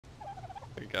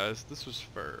Hey guys, this was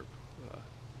Ferb.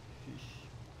 He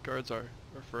guards our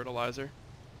fertilizer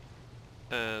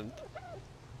and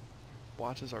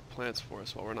watches our plants for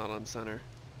us while we're not on center.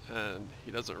 And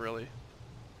he doesn't really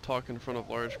talk in front of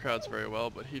large crowds very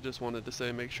well, but he just wanted to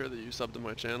say make sure that you sub to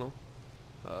my channel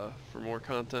for more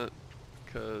content,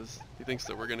 because he thinks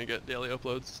that we're going to get daily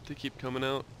uploads to keep coming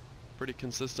out pretty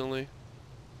consistently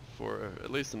for at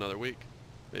least another week,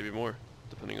 maybe more,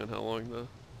 depending on how long the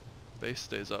base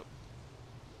stays up.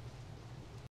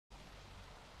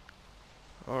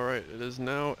 Alright, it is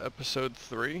now episode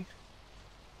 3,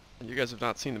 and you guys have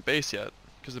not seen the base yet,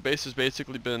 because the base has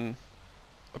basically been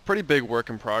a pretty big work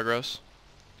in progress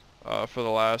for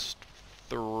the last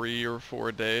 3 or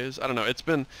 4 days. I don't know, it's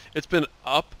been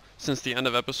up since the end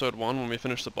of episode 1 when we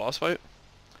finished the boss fight,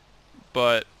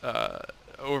 but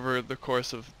over the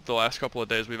course of the last couple of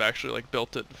days we've actually like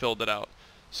built it and filled it out.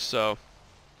 So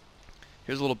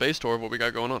here's a little base tour of what we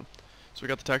got going on. So we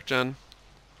got the tech gen,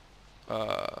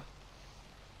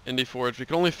 Indie Forge. We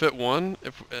can only fit one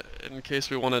if, in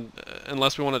case we wanted,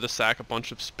 unless we wanted to sack a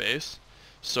bunch of space.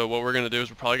 So what we're gonna do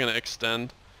is we're probably gonna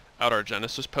extend out our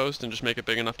Genesis post and just make it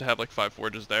big enough to have like 5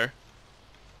 forges there.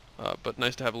 But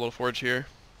nice to have a little forge here.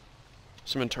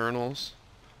 Some internals.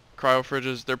 Cryo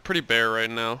fridges, they're pretty bare right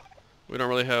now. We don't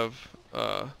really have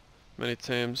many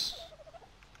tames.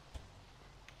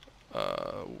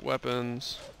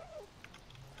 Weapons.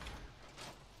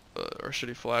 Our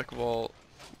shitty flak vault.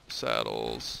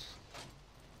 Saddles.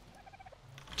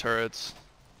 Turrets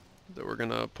that we're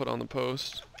gonna put on the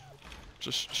post.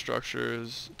 Just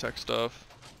structures, tech stuff,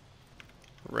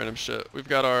 random shit. We've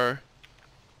got our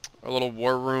little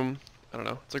war room. I don't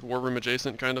know, it's like war room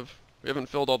adjacent kind of. We haven't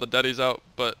filled all the deadies out,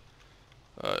 but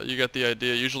you get the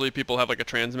idea. Usually people have like a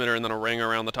transmitter and then a ring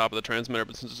around the top of the transmitter,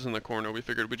 but since it's in the corner, we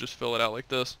figured we'd just fill it out like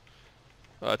this.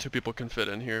 2 people can fit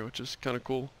in here, which is kind of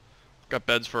cool. Got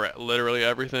beds for literally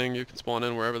everything. You can spawn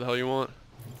in wherever the hell you want.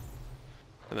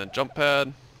 And then jump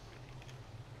pad.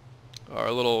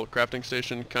 Our little crafting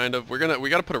station, kind of. We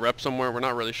gotta put a rep somewhere. We're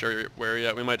not really sure where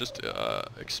yet. We might just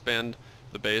expand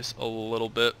the base a little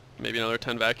bit, maybe another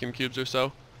 10 vacuum cubes or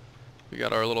so. We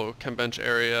got our little chem bench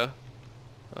area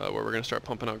where we're gonna start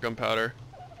pumping out gunpowder,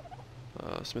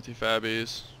 smithy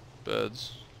fabbies,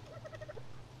 beds.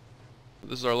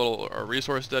 This is our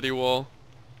resource deady wall,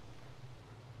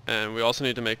 and we also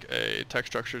need to make a tech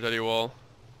structure deady wall,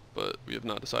 but we have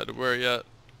not decided where yet.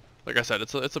 Like I said,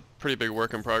 it's a pretty big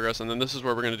work in progress, and then this is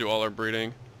where we're going to do all our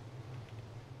breeding.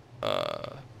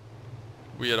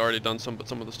 We had already done some, but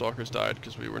some of the stalkers died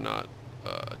because we were not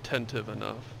attentive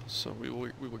enough, so we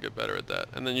will get better at that.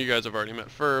 And then you guys have already met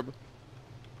Ferb.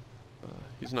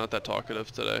 He's not that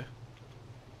talkative today.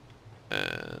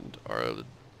 And our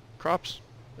crops,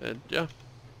 and yeah,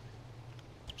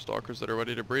 stalkers that are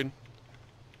ready to breed.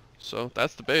 So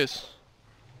that's the base.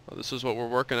 This is what we're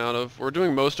working out of. We're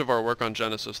doing most of our work on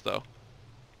Genesis though.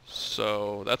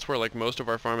 So that's where like most of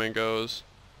our farming goes,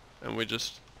 and we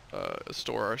just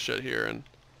store our shit here and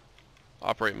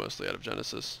operate mostly out of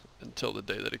Genesis until the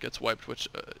day that it gets wiped, which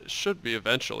should be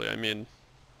eventually. I mean,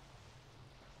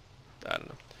 I don't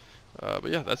know.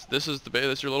 But yeah, this is the base.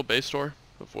 That's your little base store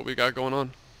of what we got going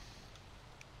on.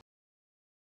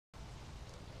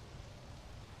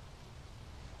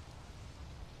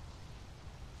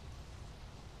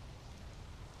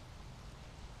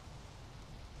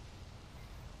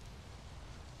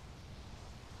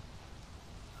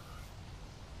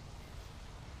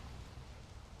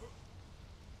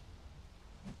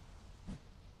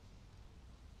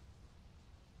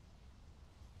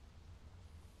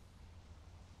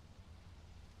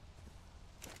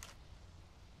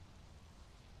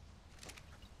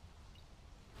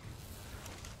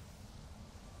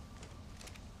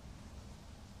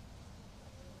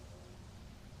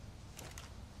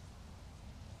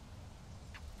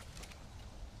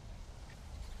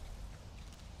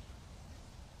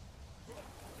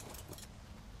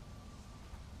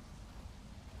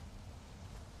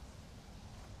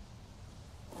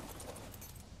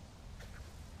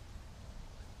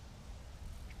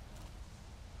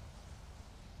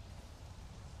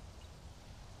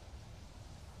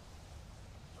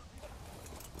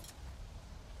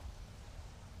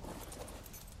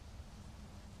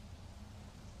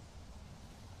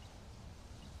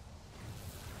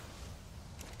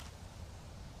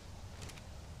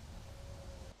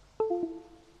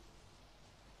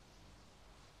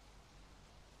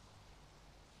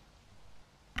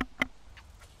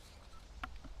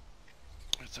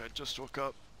 So I just woke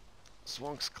up.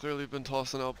 Swank's clearly been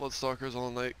tossing out Bloodstalkers all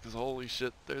night, because holy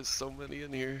shit, there's so many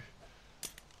in here.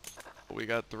 We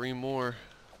got 3 more.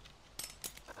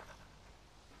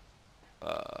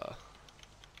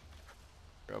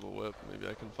 Grab a whip, maybe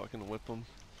I can fucking whip him.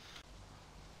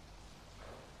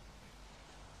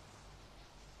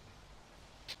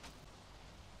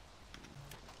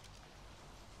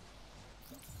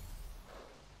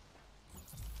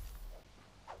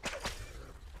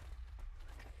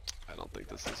 I don't think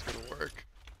this is gonna work.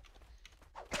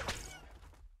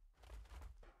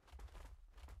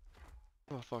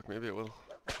 Oh fuck, maybe it will.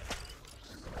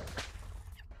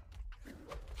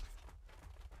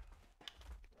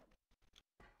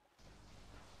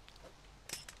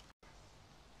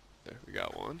 There, we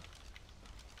got one.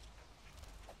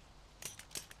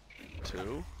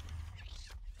 Two.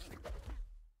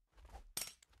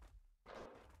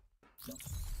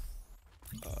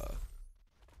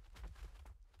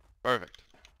 Perfect.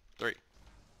 Three.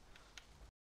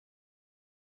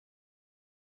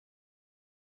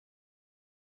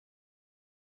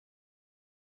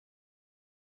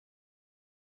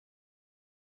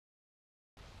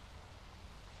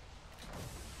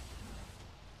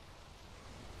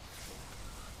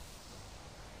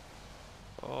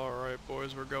 Alright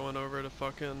boys, we're going over to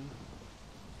fucking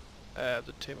add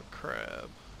to tame a crab.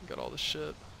 Got all the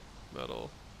shit. Metal.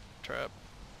 Trap.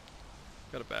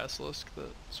 Got a basilisk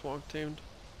that Swank tamed.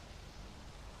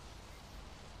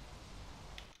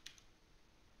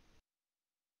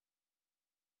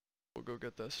 We'll go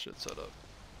get that shit set up.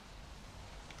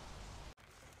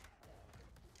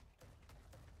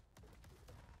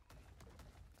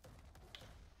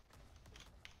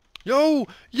 Yo!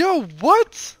 Yo,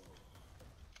 what?!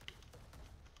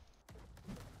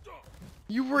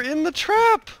 You were in the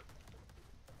trap!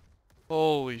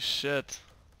 Holy shit.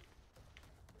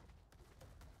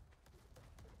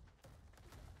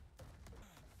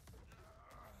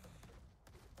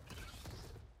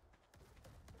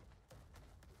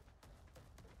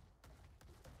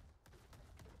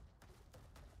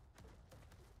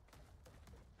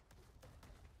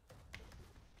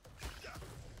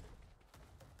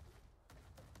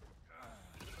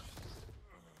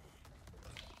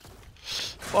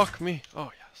 Fuck me.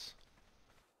 Oh yes.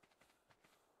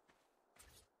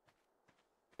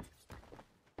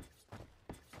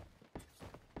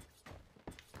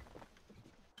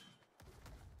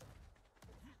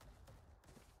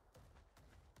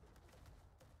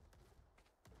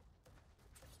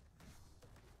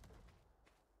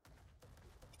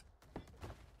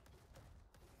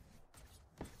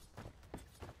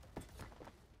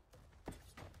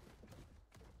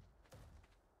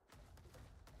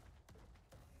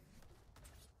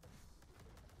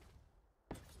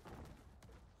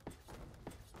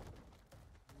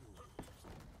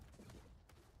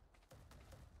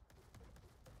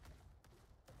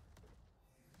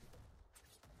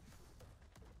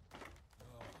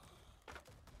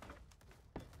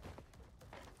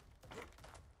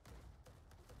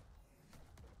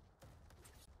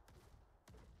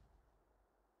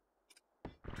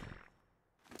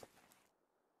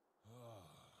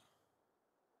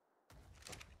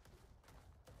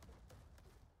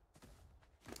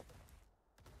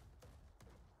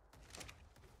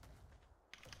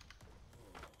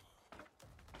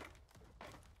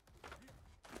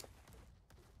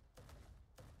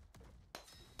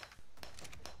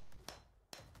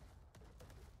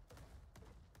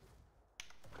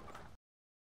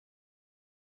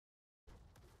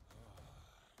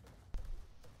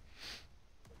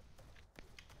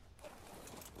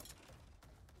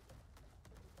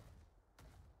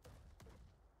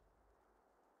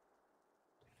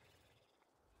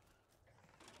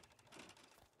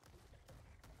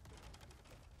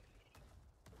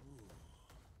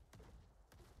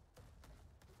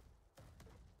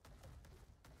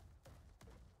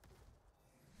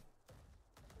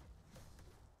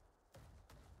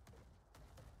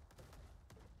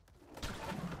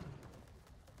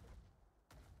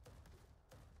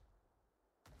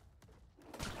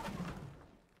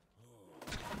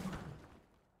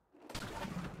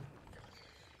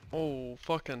 Oh,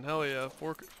 fucking hell yeah.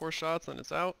 Four shots and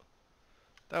it's out.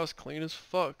 That was clean as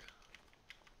fuck.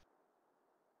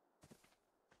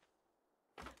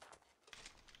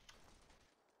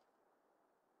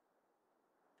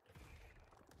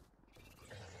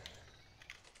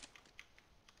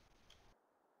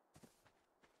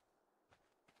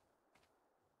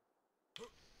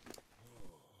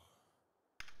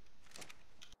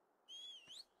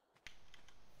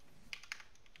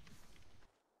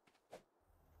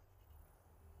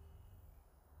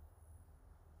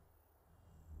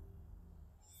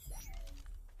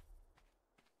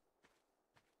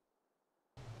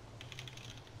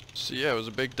 So yeah, it was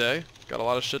a big day. Got a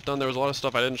lot of shit done. There was a lot of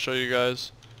stuff I didn't show you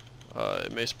guys.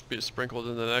 It may be sprinkled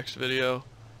in the next video.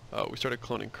 We started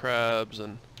cloning crabs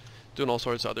and doing all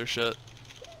sorts of other shit.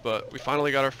 But we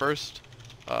finally got our first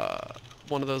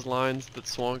one of those lines that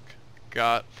Swunk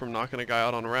got from knocking a guy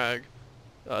out on Rag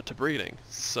to breeding.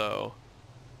 So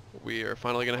we are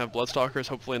finally going to have Bloodstalkers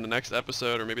hopefully in the next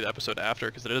episode, or maybe the episode after,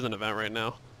 because it is an event right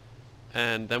now.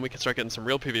 And then we can start getting some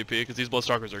real PvP, because these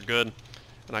Bloodstalkers are good.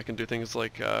 And I can do things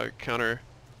like counter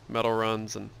metal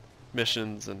runs and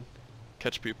missions and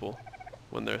catch people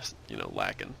when they're, you know,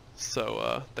 lacking.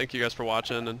 So thank you guys for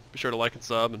watching, and be sure to like and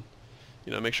sub, and,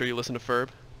 you know, make sure you listen to Ferb,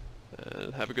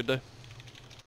 and have a good day.